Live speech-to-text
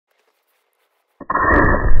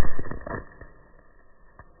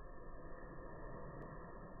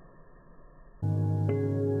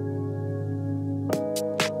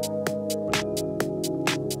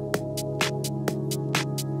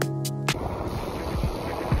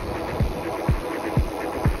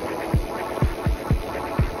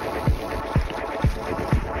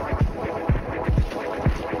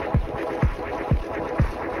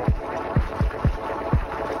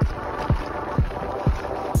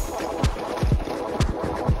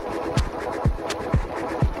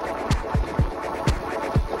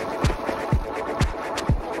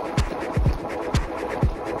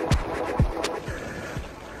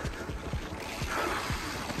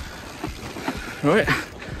Right,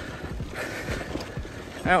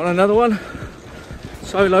 out on another one,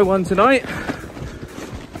 solo one tonight.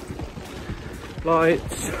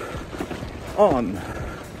 Lights on.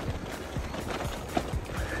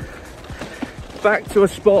 Back to a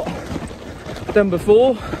spot I've done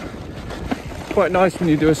before. Quite nice when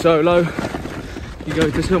you do a solo. You go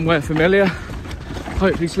to somewhere familiar,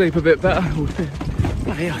 hopefully sleep a bit better.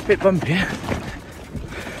 Oh, yeah, a bit bumpy.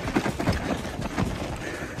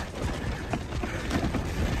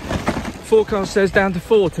 Forecast says down to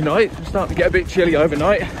 4 tonight. It's starting to get a bit chilly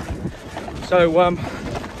overnight, so going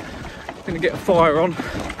to get a fire on,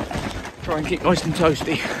 try and keep nice and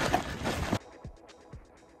toasty.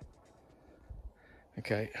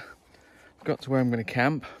 Okay, got to where I'm going to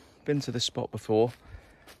camp. Been to this spot before.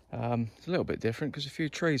 It's a little bit different because a few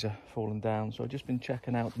trees are falling down, so I've just been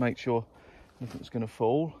checking out to make sure nothing's going to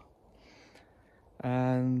fall,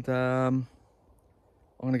 and I'm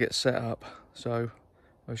going to get set up. So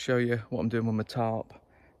I'll show you what I'm doing with my tarp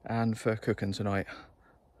and for cooking tonight.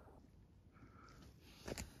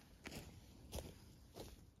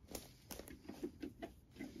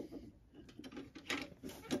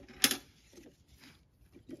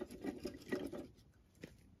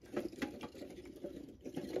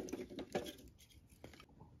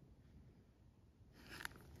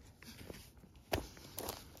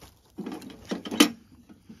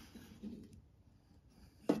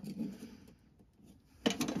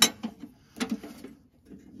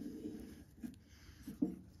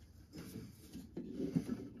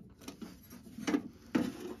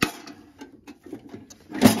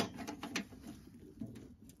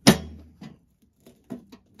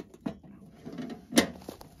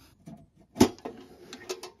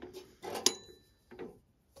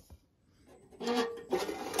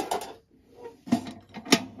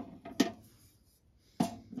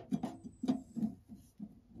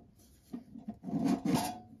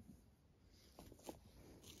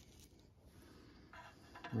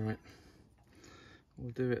 Right,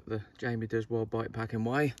 we'll do it the Jamie does while bikepacking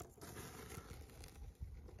way.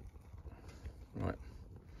 Right,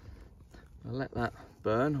 I'll let that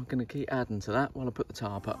burn. I'm going to keep adding to that while I put the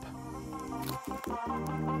tarp up.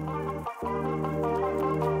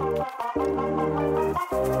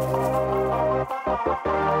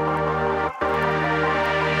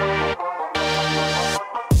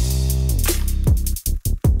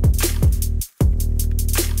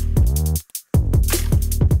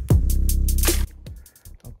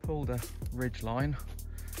 A ridge line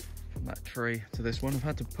from that tree to this one. I've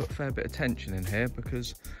had to put a fair bit of tension in here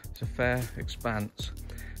because it's a fair expanse,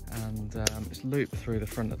 and it's looped through the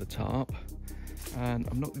front of the tarp, and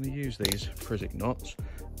I'm not going to use these Prizik knots,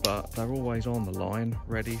 but they're always on the line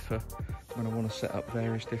ready for when I want to set up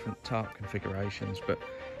various different tarp configurations. But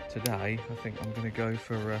today I think I'm going to go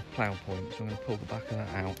for a plough point, so I'm going to pull the back of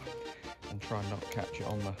that out and try and not catch it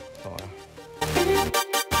on the fire.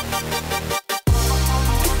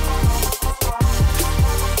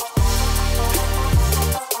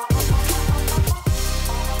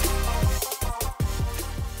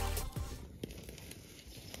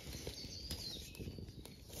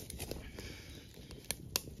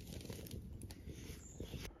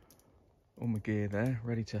 All my gear there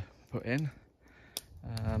ready to put in.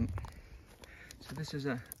 So this is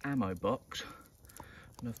an ammo box,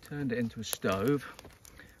 and I've turned it into a stove.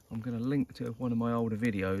 I'm going to link to one of my older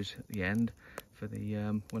videos at the end for the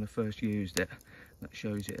when I first used it. That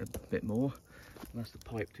shows it a bit more. And that's the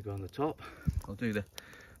pipe to go on the top. I'll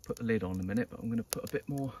put the lid on in a minute, but I'm going to put a bit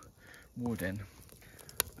more wood in.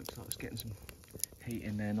 Looks like it's getting some heat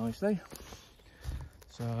in there nicely.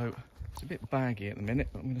 So it's a bit baggy at the minute,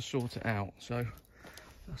 but I'm going to sort it out. So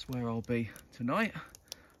that's where I'll be tonight,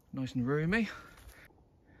 nice and roomy.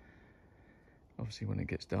 Obviously when it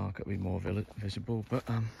gets dark it'll be more visible, but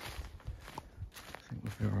I think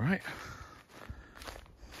we'll be all right.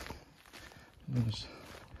 As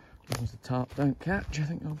long as the tarp don't catch, I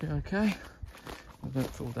think I'll be okay. I don't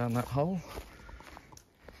fall down that hole.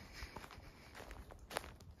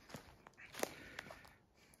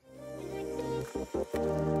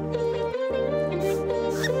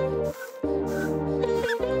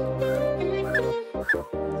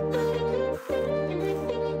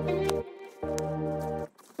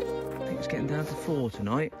 Getting down to 4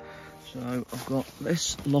 tonight, so I've got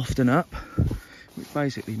this lofting up, which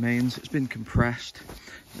basically means it's been compressed,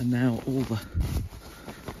 and now all the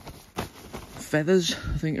feathers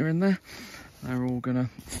I think are in there, they're all gonna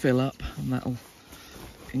fill up, and that'll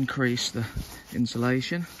increase the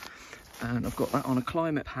insulation. And I've got that on a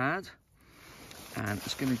Klymit pad, and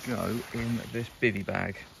it's gonna go in this Bivi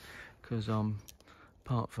bag, because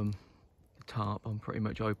apart from the tarp, I'm pretty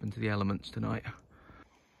much open to the elements tonight.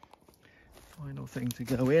 Final thing to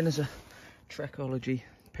go in is a Trekology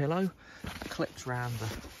pillow. Clips round the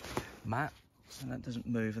mat so that doesn't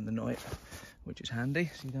move in the night, which is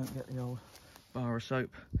handy so you don't get the old bar of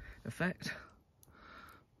soap effect.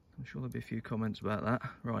 I'm sure there'll be a few comments about that.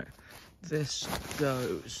 Right, this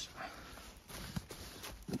goes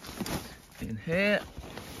in here.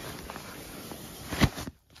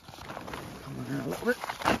 Come on out a little bit.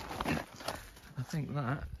 I think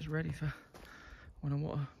that is ready for when I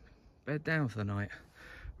want to bed down for the night.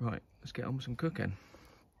 Right, let's get on with some cooking.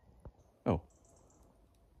 Oh,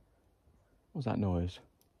 what's that noise?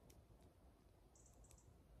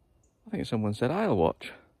 I think someone said I'll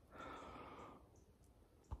watch.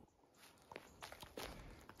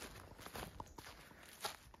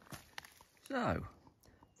 So,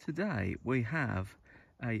 today we have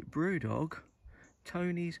a Brewdog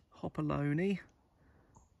Tony's Hopaloni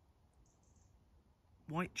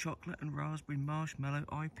white chocolate and raspberry marshmallow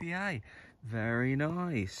IPA. Very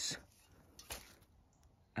nice.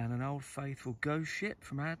 And an Old Faithful Ghost Ship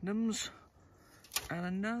from Adnams. And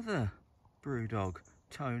another Brewdog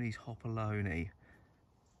Tony's Hopaloni.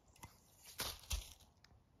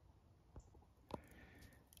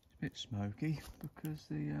 It's a bit smoky because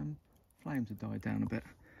the flames have died down a bit.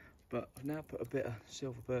 But I've now put a bit of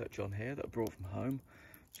silver birch on here that I brought from home.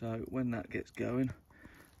 So when that gets going,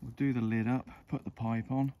 we'll do the lid up, put the pipe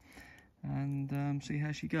on, and see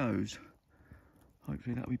how she goes.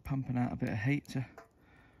 Hopefully that'll be pumping out a bit of heat to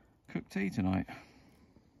cook tea tonight.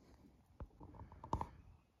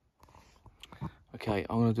 Okay,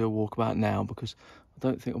 I'm going to do a walkabout now because I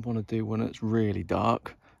don't think I want to do one that's really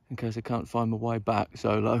dark in case I can't find my way back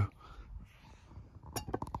solo.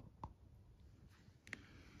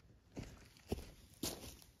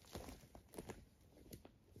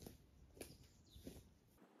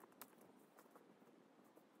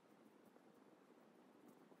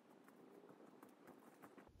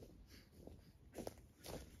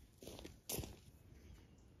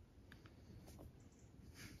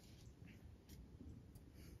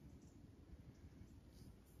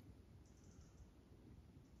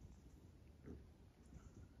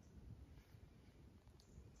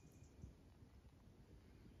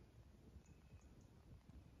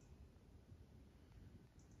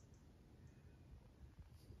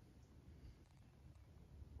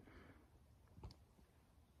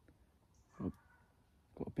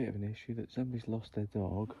 Got a bit of an issue that somebody's lost their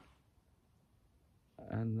dog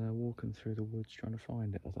and they're walking through the woods trying to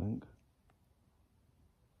find it, I think.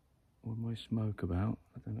 With my smoke about,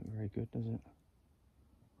 that doesn't look very good, does it?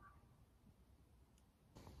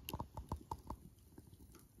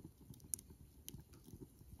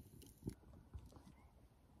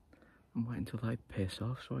 I'm waiting until they piss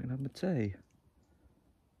off so I can have my tea.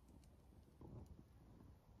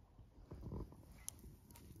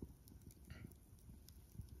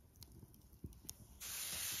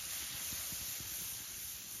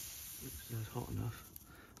 It's hot enough.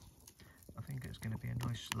 I think it's going to be a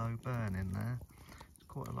nice slow burn in there. It's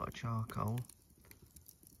quite a lot of charcoal,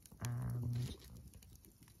 and I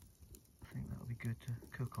think that'll be good to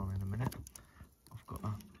cook on in a minute. I've got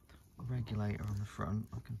a regulator on the front.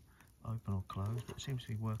 I can open or close, but it seems to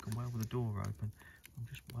be working well with the door open. I'm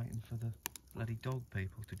just waiting for the bloody dog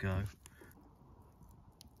people to go. I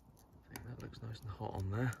think that looks nice and hot on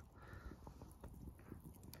there.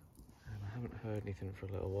 And I haven't heard anything for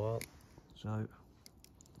a little while. So,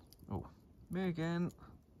 oh, me again.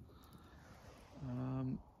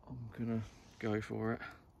 I'm gonna go for it.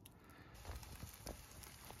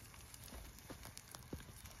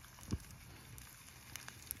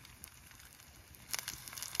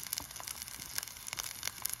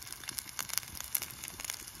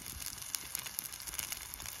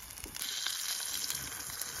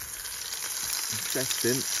 I'm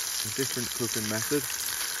testing a different cooking method.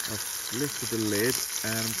 I've lifted the lid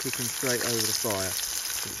and I'm cooking straight over the fire.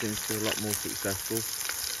 It seems to be a lot more successful.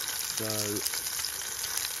 So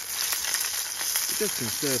it does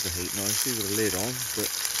conserve the heat nicely with the lid on, but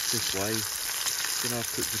this way you can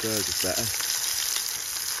half cook the burgers better.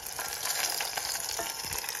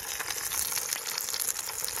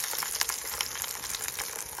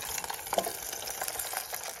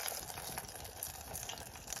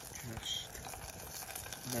 Just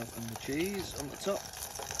melting the cheese on the top.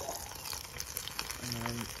 And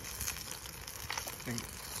then I think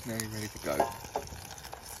it's nearly ready to go.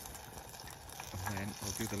 And then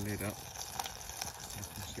I'll do the lid up. You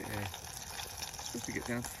can sit here. It's supposed to get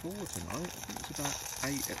down to 4 tonight. I think it's about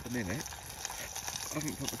 8 at the minute. I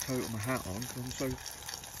haven't put my coat and my hat on because I'm so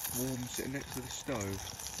warm sitting next to the stove.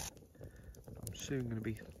 I'm soon going to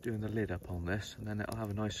be doing the lid up on this, and then it'll have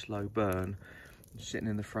a nice slow burn. Sitting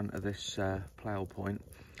in the front of this plough point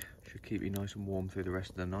should keep you nice and warm through the rest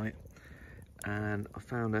of the night. And I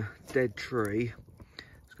found a dead tree.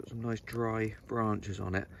 It's got some nice dry branches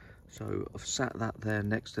on it, so I've sat that there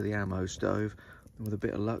next to the ammo stove, and with a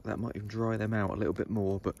bit of luck that might even dry them out a little bit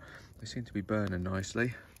more, but they seem to be burning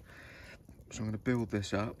nicely. So I'm going to build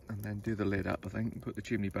this up and then do the lid up, I think, and put the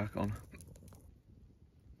chimney back on.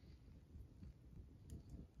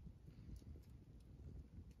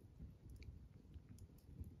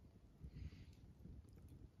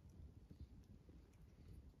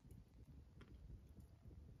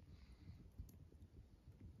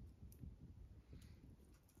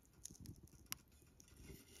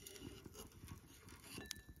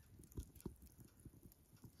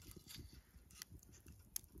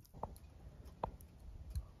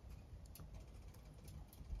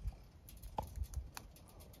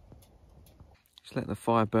 Just letting the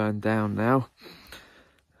fire burn down now.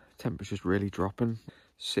 Temperature's really dropping.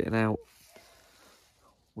 Sitting out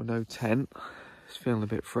with no tent. It's feeling a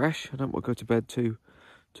bit fresh. I don't want to go to bed too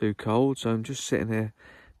cold, so I'm just sitting here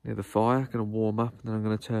near the fire, going to warm up, and then I'm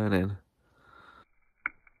going to turn in.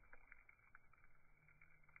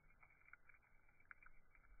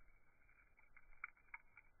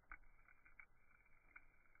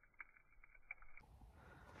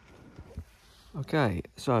 Okay,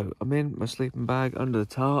 so I'm in my sleeping bag under the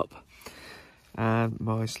tarp, and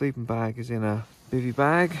my sleeping bag is in a Bivi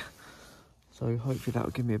bag, so hopefully that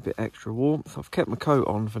will give me a bit extra warmth. I've kept my coat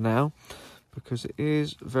on for now because it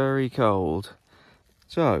is very cold.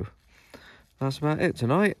 So that's about it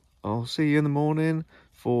tonight. I'll see you in the morning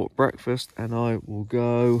for breakfast, and I will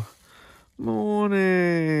go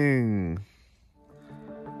morning.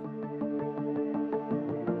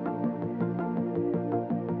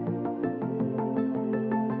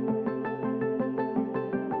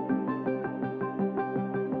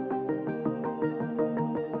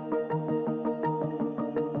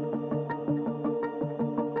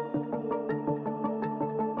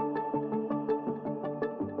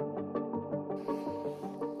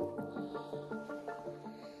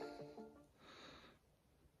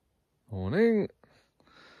 Morning.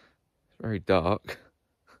 It's very dark.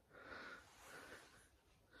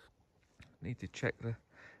 Need to check the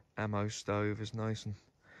ammo stove is nice and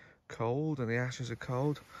cold and the ashes are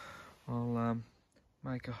cold. I'll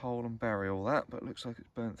make a hole and bury all that, but it looks like it's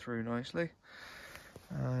burnt through nicely.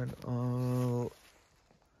 And I'll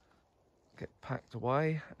get packed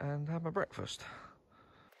away and have my breakfast.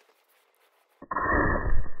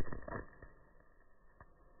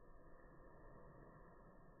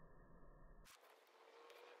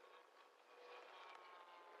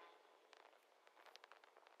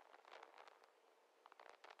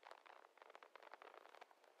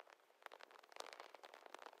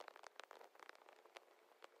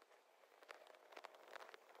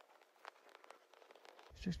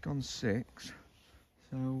 It's just gone 6,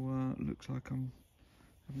 so looks like I'm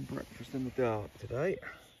having breakfast in the dark today.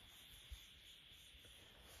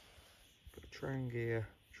 Got a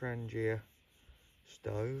Trangia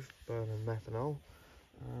stove burning methanol.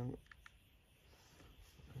 I'll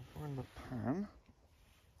find the pan.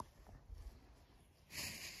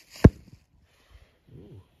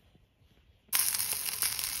 Ooh.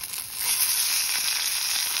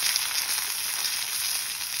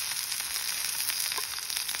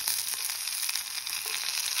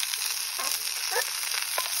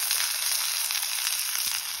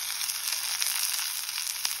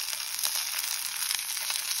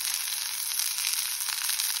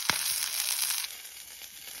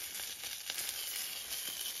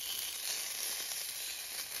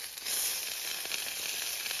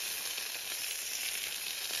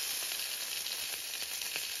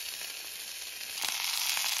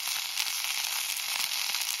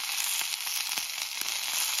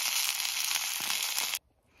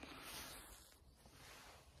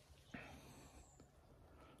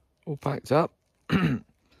 All packed up. I'll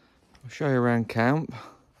show you around camp.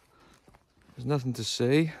 There's nothing to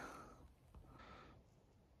see.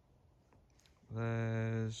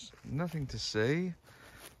 There's nothing to see.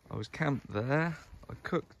 I was camped there. I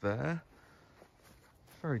cooked there.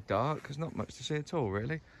 It's very dark. There's not much to see at all,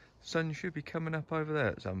 really. The sun should be coming up over there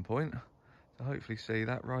at some point. So hopefully see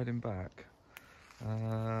that riding back.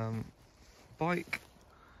 Bike,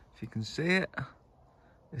 if you can see it,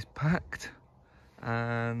 is packed.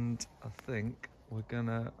 And I think we're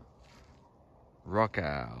gonna rock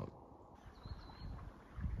out.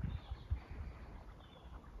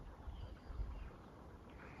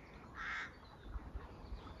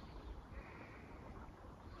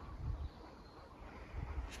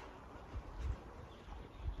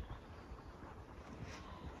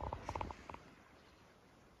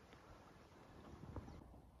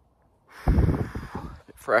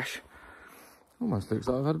 fresh. Almost looks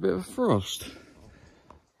like I've had a bit of a frost.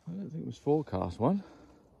 I don't think it was forecast one.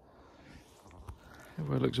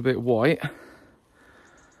 Everywhere looks a bit white.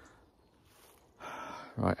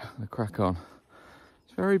 Right, the crack on.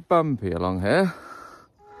 It's very bumpy along here.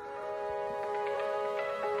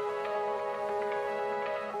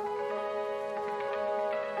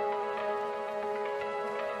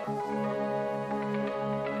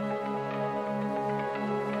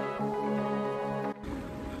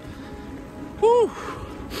 Woo!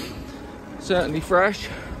 Certainly fresh.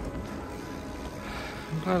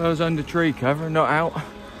 I'm glad I was under tree cover and not out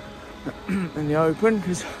in the open,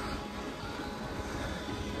 because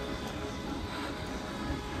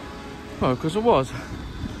I was.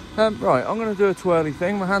 Right, I'm going to do a twirly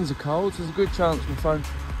thing. My hands are cold, so there's a good chance my phone...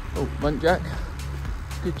 Oh, went Jack.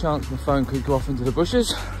 Good chance my phone could go off into the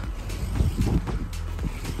bushes.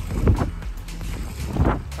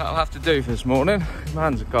 That'll have to do for this morning. My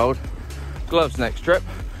hands are cold. Gloves next trip.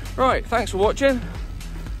 Right, thanks for watching.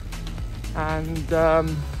 And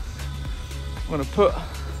I'm going to put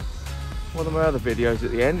one of my other videos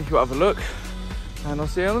at the end if you have a look. And I'll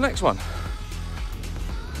see you on the next one.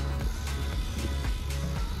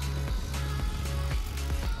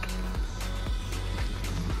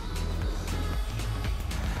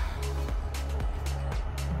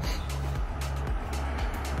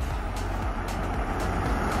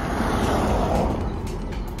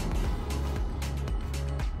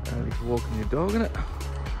 Early for walking your dog, isn't it?